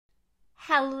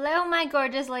Hello, my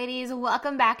gorgeous ladies.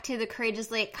 Welcome back to the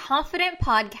Courageously Confident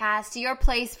podcast, your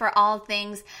place for all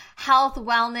things health,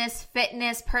 wellness,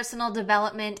 fitness, personal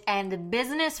development, and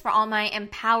business for all my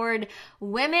empowered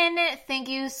women. Thank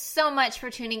you so much for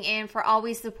tuning in, for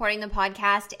always supporting the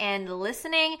podcast and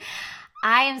listening.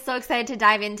 I am so excited to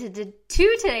dive into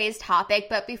today's topic,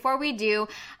 but before we do,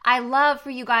 I love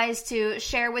for you guys to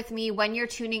share with me when you're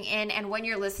tuning in and when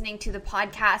you're listening to the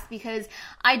podcast, because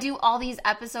I do all these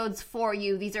episodes for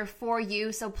you. These are for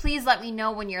you, so please let me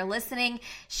know when you're listening.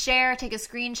 Share, take a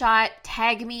screenshot,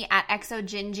 tag me at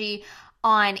XOGingy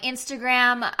on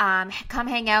Instagram. Come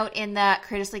hang out in the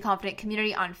Courageously Confident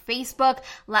community on Facebook.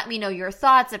 Let me know your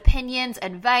thoughts, opinions,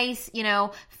 advice,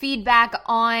 feedback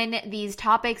on these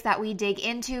topics that we dig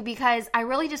into, because I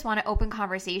really just want to open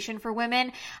conversation for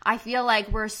women. I feel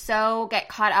like we're get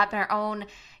caught up in our own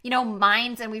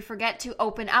minds, and we forget to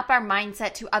open up our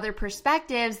mindset to other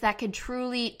perspectives that could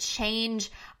truly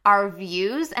change our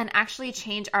views and actually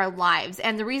change our lives.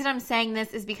 And the reason I'm saying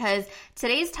this is because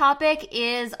today's topic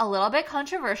is a little bit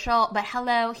controversial, but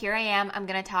hello, here I am. I'm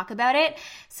going to talk about it.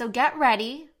 So get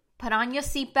ready, put on your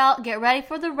seatbelt, get ready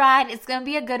for the ride. It's going to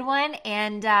be a good one,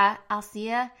 and I'll see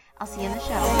you in the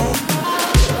show.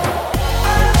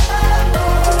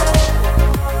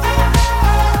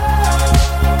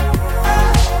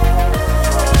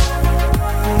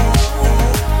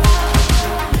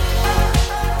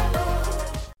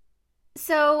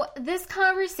 So this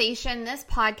conversation, this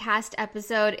podcast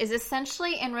episode is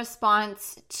essentially in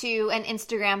response to an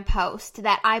Instagram post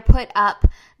that I put up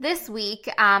this week.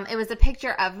 It was a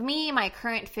picture of me, my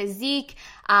current physique,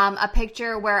 a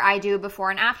picture where I do before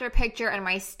and after picture, and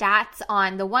my stats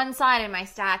on the one side and my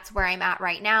stats where I'm at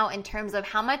right now in terms of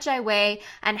how much I weigh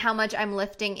and how much I'm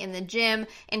lifting in the gym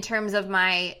in terms of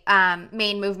my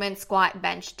main movement, squat,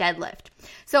 bench, deadlift.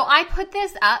 So I put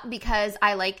this up because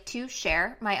I like to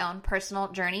share my own personal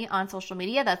journey on social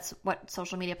media. That's what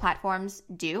social media platforms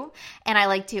do. And I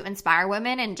like to inspire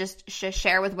women and just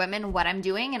share with women what I'm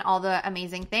doing and all the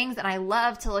amazing things. And I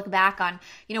love to look back on,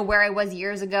 where I was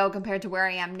years ago compared to where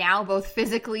I am now, both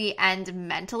physically and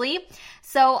mentally.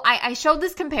 So I showed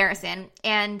this comparison,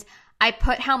 and I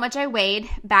put how much I weighed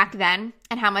back then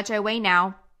and how much I weigh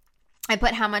now. I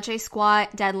put how much I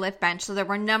squat, deadlift, bench. So there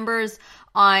were numbers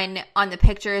on the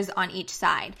pictures on each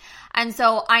side. And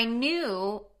so I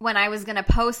knew when I was going to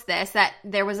post this that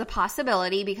there was a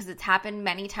possibility, because it's happened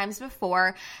many times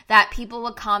before, that people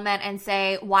would comment and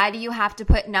say, why do you have to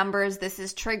put numbers? This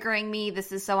is triggering me.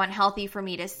 This is so unhealthy for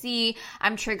me to see.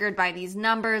 I'm triggered by these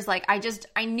numbers.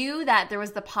 I knew that there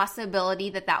was the possibility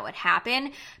that would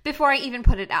happen before I even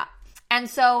put it up. And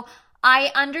so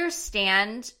I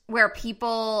understand where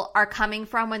people are coming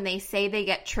from when they say they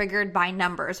get triggered by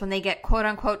numbers, when they get quote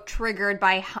unquote triggered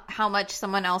by how much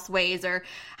someone else weighs or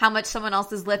how much someone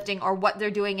else is lifting or what they're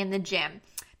doing in the gym.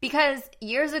 Because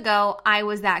years ago, I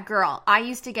was that girl. I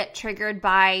used to get triggered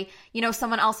by,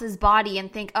 someone else's body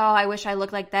and think, oh, I wish I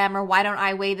looked like them, or why don't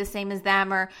I weigh the same as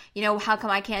them, or, how come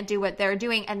I can't do what they're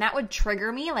doing? And that would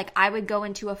trigger me. I would go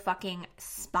into a fucking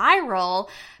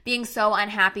spiral being so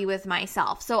unhappy with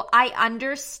myself. So I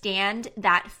understand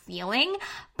that feeling,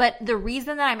 but the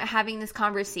reason that I'm having this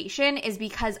conversation is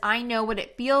because I know what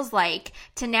it feels like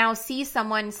to now see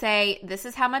someone say, this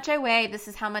is how much I weigh, this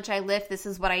is how much I lift, this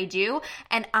is what I do,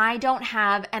 and I don't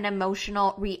have an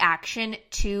emotional reaction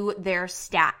to their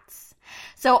stats.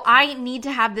 So I need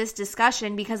to have this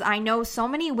discussion because I know so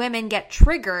many women get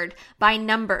triggered by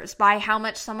numbers, by how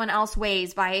much someone else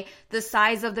weighs, by the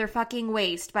size of their fucking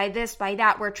waist, by this, by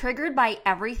that. We're triggered by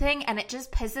everything, and it just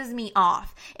pisses me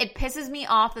off. It pisses me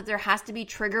off that there has to be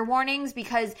trigger warnings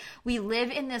because we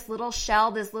live in this little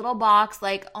shell, this little box,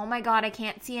 oh my God, I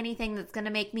can't see anything that's going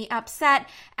to make me upset.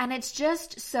 And it's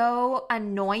just so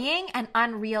annoying and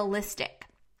unrealistic.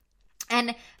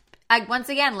 And once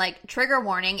again, trigger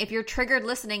warning, if you're triggered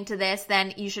listening to this,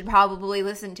 then you should probably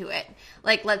listen to it.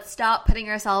 Let's stop putting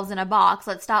ourselves in a box.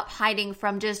 Let's stop hiding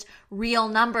from just real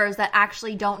numbers that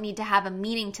actually don't need to have a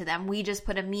meaning to them. We just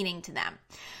put a meaning to them.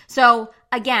 So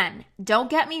again, don't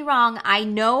get me wrong. I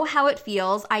know how it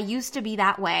feels. I used to be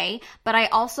that way, but I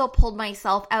also pulled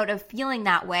myself out of feeling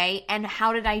that way. And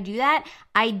how did I do that?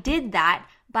 I did that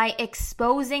by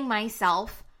exposing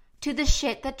myself to the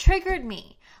shit that triggered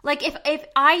me. If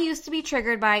I used to be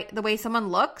triggered by the way someone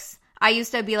looks, I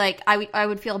used to be I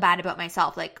would feel bad about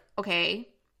myself. Okay,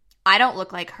 I don't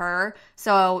look like her,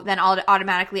 so then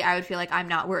automatically I would feel like I'm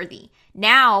not worthy.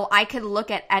 Now I could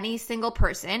look at any single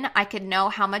person. I could know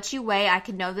how much you weigh. I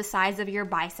could know the size of your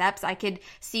biceps. I could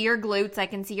see your glutes. I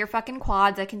can see your fucking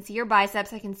quads. I can see your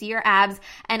biceps. I can see your abs.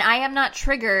 And I am not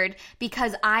triggered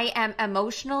because I am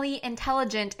emotionally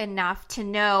intelligent enough to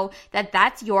know that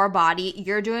that's your body.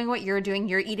 You're doing what you're doing.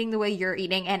 You're eating the way you're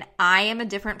eating. And I am a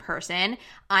different person.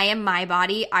 I am my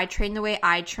body. I train the way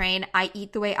I train. I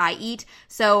eat the way I eat.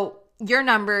 So your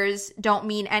numbers don't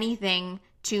mean anything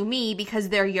to me because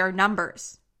they're your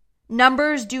numbers.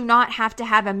 Numbers do not have to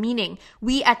have a meaning.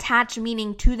 We attach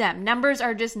meaning to them. Numbers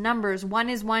are just numbers. 1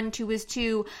 is 1, 2 is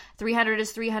 2, 300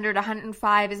 is 300,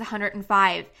 105 is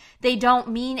 105. They don't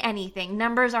mean anything.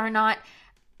 Numbers are not,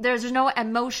 there's no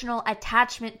emotional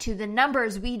attachment to the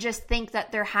numbers. We just think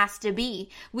that there has to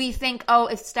be. We think, oh,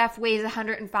 if Steph weighs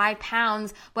 105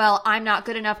 pounds, well, I'm not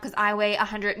good enough because I weigh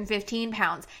 115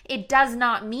 pounds. It does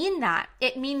not mean that.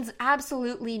 It means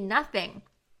absolutely nothing.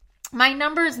 My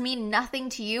numbers mean nothing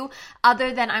to you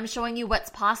other than I'm showing you what's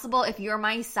possible. If you're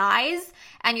my size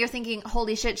and you're thinking,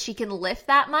 holy shit, she can lift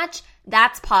that much,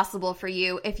 that's possible for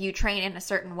you if you train in a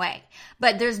certain way.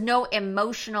 But there's no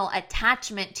emotional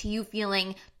attachment to you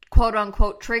feeling quote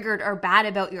unquote triggered or bad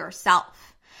about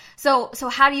yourself. So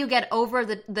how do you get over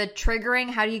the triggering?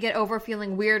 How do you get over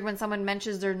feeling weird when someone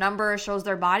mentions their number or shows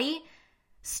their body?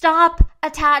 Stop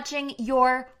attaching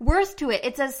your worth to it.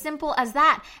 It's as simple as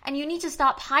that. And you need to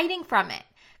stop hiding from it.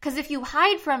 Because if you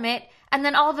hide from it and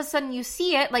then all of a sudden you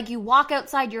see it, like you walk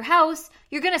outside your house,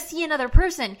 you're going to see another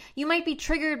person. You might be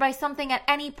triggered by something at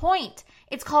any point.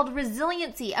 It's called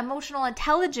resiliency, emotional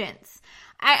intelligence.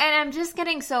 And I'm just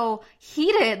getting so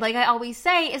heated, like I always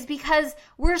say, is because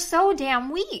we're so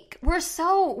damn weak. We're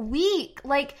so weak.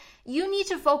 Like, you need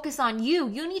to focus on you.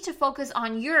 You need to focus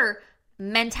on your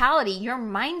mentality, your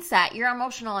mindset, your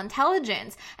emotional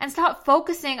intelligence, and stop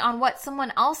focusing on what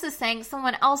someone else is saying,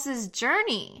 someone else's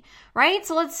journey, right?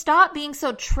 So let's stop being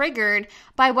so triggered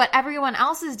by what everyone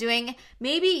else is doing.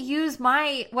 Maybe use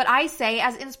what I say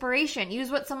as inspiration.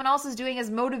 Use what someone else is doing as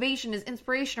motivation, as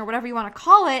inspiration, or whatever you want to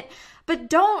call it, but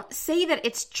don't say that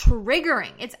it's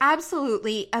triggering. It's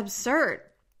absolutely absurd.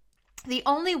 The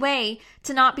only way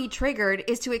to not be triggered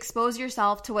is to expose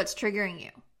yourself to what's triggering you.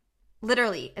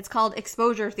 Literally, it's called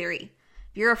exposure theory.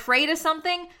 If you're afraid of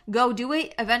something, go do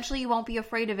it. Eventually, you won't be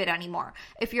afraid of it anymore.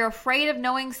 If you're afraid of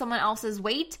knowing someone else's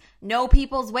weight, know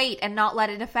people's weight and not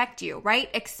let it affect you, right?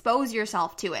 Expose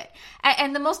yourself to it.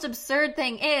 And the most absurd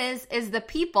thing is the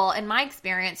people, in my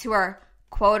experience, who are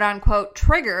quote unquote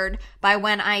triggered by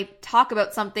when I talk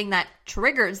about something that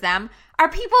triggers them are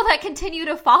people that continue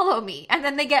to follow me. And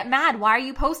then they get mad. Why are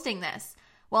you posting this?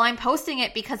 Well, I'm posting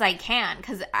it because I can,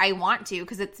 because I want to,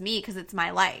 because it's me, because it's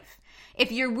my life.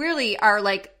 If you really are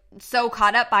like so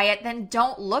caught up by it, then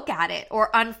don't look at it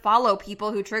or unfollow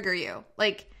people who trigger you.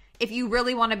 Like, if you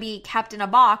really want to be kept in a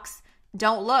box,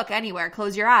 don't look anywhere.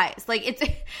 Close your eyes. Like,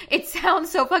 it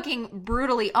sounds so fucking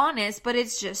brutally honest, but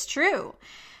it's just true.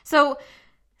 So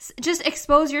just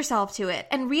expose yourself to it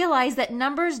and realize that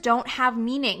numbers don't have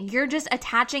meaning. You're just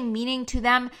attaching meaning to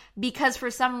them because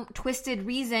for some twisted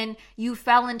reason you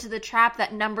fell into the trap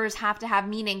that numbers have to have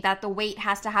meaning, that the weight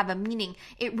has to have a meaning.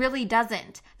 It really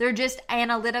doesn't. They're just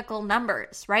analytical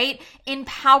numbers, right? In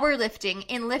powerlifting,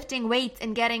 in lifting weights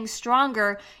and getting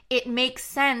stronger, it makes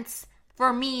sense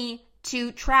for me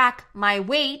to track my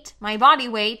weight, my body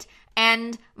weight,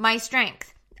 and my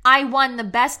strength. I won the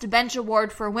best bench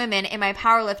award for women in my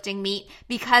powerlifting meet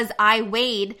because I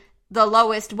weighed the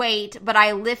lowest weight, but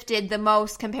I lifted the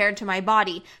most compared to my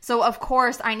body. So of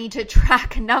course I need to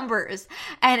track numbers,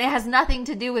 and it has nothing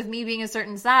to do with me being a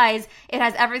certain size. It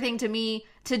has everything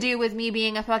to do with me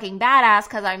being a fucking badass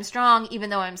because I'm strong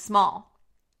even though I'm small.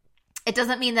 It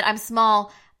doesn't mean that I'm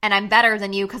small and I'm better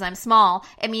than you because I'm small.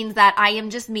 It means that I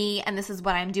am just me and this is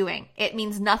what I'm doing. It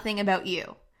means nothing about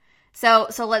you. So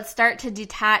let's start to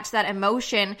detach that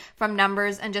emotion from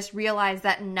numbers and just realize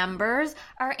that numbers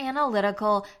are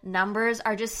analytical. Numbers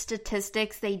are just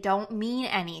statistics. They don't mean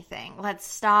anything. Let's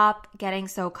stop getting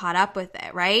so caught up with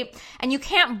it, right? And you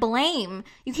can't blame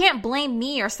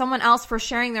me or someone else for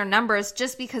sharing their numbers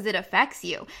just because it affects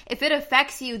you. If it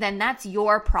affects you, then that's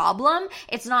your problem.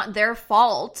 It's not their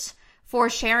fault for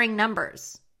sharing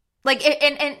numbers. Like,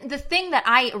 and the thing that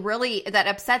that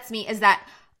upsets me is that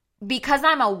because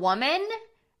I'm a woman,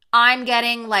 I'm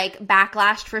getting like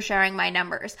backlashed for sharing my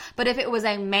numbers. But if it was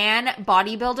a man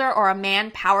bodybuilder or a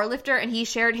man powerlifter and he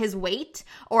shared his weight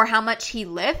or how much he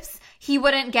lifts, he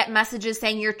wouldn't get messages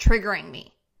saying you're triggering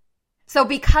me. So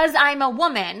because I'm a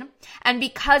woman and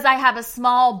because I have a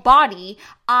small body,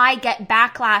 I get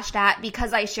backlashed at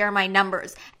because I share my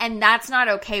numbers. And that's not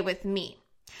okay with me.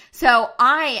 So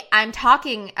I'm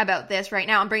talking about this right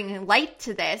now. I'm bringing light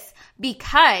to this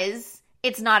because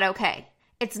it's not okay.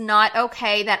 It's not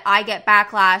okay that I get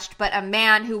backlashed, but a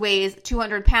man who weighs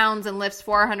 200 pounds and lifts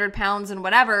 400 pounds and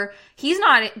whatever, he's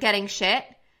not getting shit.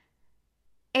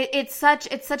 It's such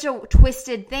a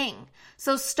twisted thing.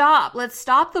 So let's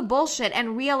stop the bullshit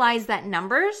and realize that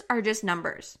numbers are just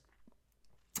numbers.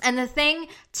 And the thing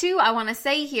too I want to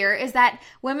say here is that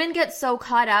women get so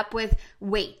caught up with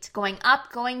weight, going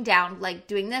up, going down, like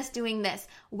doing this.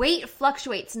 Weight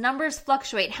fluctuates, numbers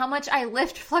fluctuate. How much I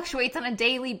lift fluctuates on a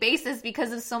daily basis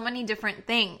because of so many different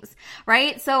things,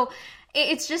 right? So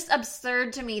it's just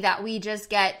absurd to me that we just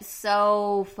get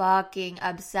so fucking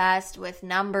obsessed with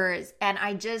numbers. And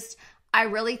I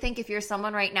really think if you're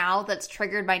someone right now that's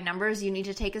triggered by numbers, you need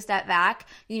to take a step back.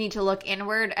 You need to look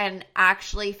inward and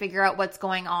actually figure out what's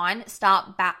going on.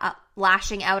 Stop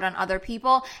lashing out on other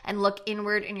people and look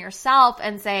inward in yourself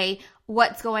and say,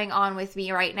 what's going on with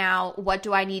me right now? What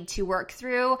do I need to work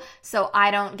through so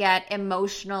I don't get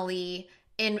emotionally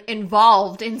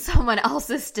involved in someone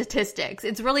else's statistics?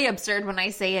 It's really absurd when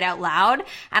I say it out loud,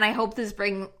 and I hope this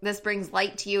brings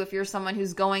light to you if you're someone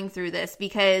who's going through this,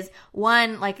 because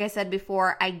one, like I said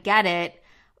before, I get it,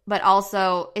 but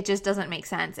also it just doesn't make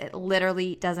sense. It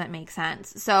literally doesn't make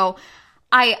sense. So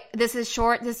this is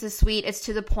short, this is sweet, it's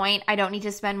to the point. I don't need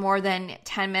to spend more than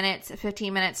 10 minutes,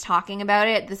 15 minutes talking about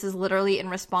it. This is literally in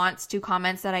response to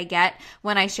comments that I get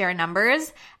when I share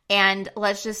numbers, and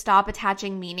let's just stop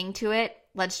attaching meaning to it.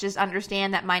 Let's just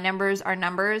understand that my numbers are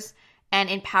numbers, and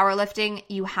in powerlifting,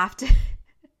 you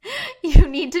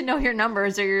need to know your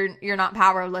numbers or you're not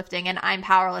powerlifting, and I'm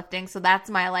powerlifting. So that's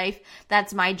my life.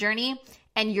 That's my journey,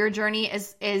 and your journey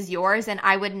is yours. And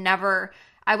I would never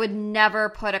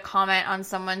put a comment on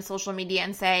someone's social media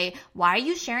and say, why are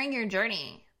you sharing your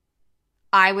journey?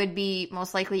 I would be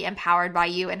most likely empowered by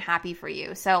you and happy for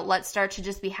you. So let's start to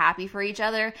just be happy for each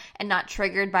other and not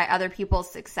triggered by other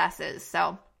people's successes.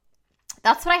 So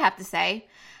that's what I have to say.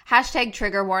 Hashtag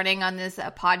trigger warning on this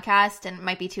podcast, and it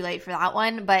might be too late for that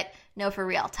one, but no, for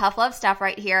real. Tough love stuff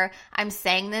right here. I'm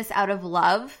saying this out of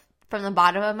love from the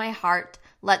bottom of my heart.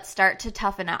 Let's start to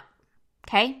toughen up.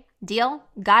 Okay? Deal?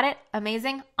 Got it?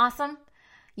 Amazing? Awesome?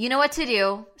 You know what to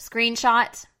do.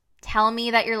 Screenshot. Tell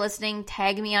me that you're listening.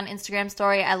 Tag me on Instagram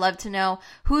story. I love to know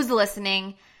who's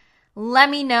listening. Let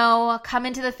me know. Come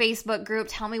into the Facebook group.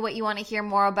 Tell me what you want to hear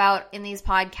more about in these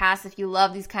podcasts. If you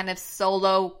love these kind of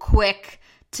solo, quick,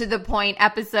 to the point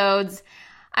episodes.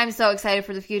 I'm so excited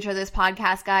for the future of this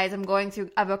podcast, guys. I'm going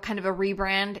through a kind of a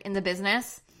rebrand in the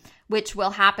business, which will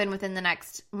happen within the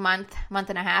next month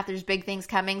and a half. There's big things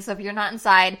coming. So if you're not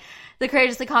inside the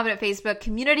Courageously Confident Facebook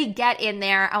community, get in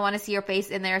there. I want to see your face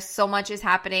in there. So much is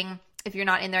happening. If you're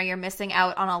not in there, you're missing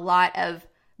out on a lot of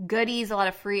goodies, a lot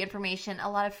of free information, a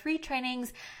lot of free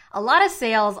trainings, a lot of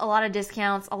sales, a lot of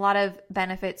discounts, a lot of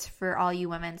benefits for all you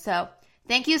women. So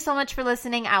thank you so much for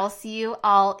listening. I will see you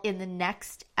all in the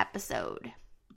next episode.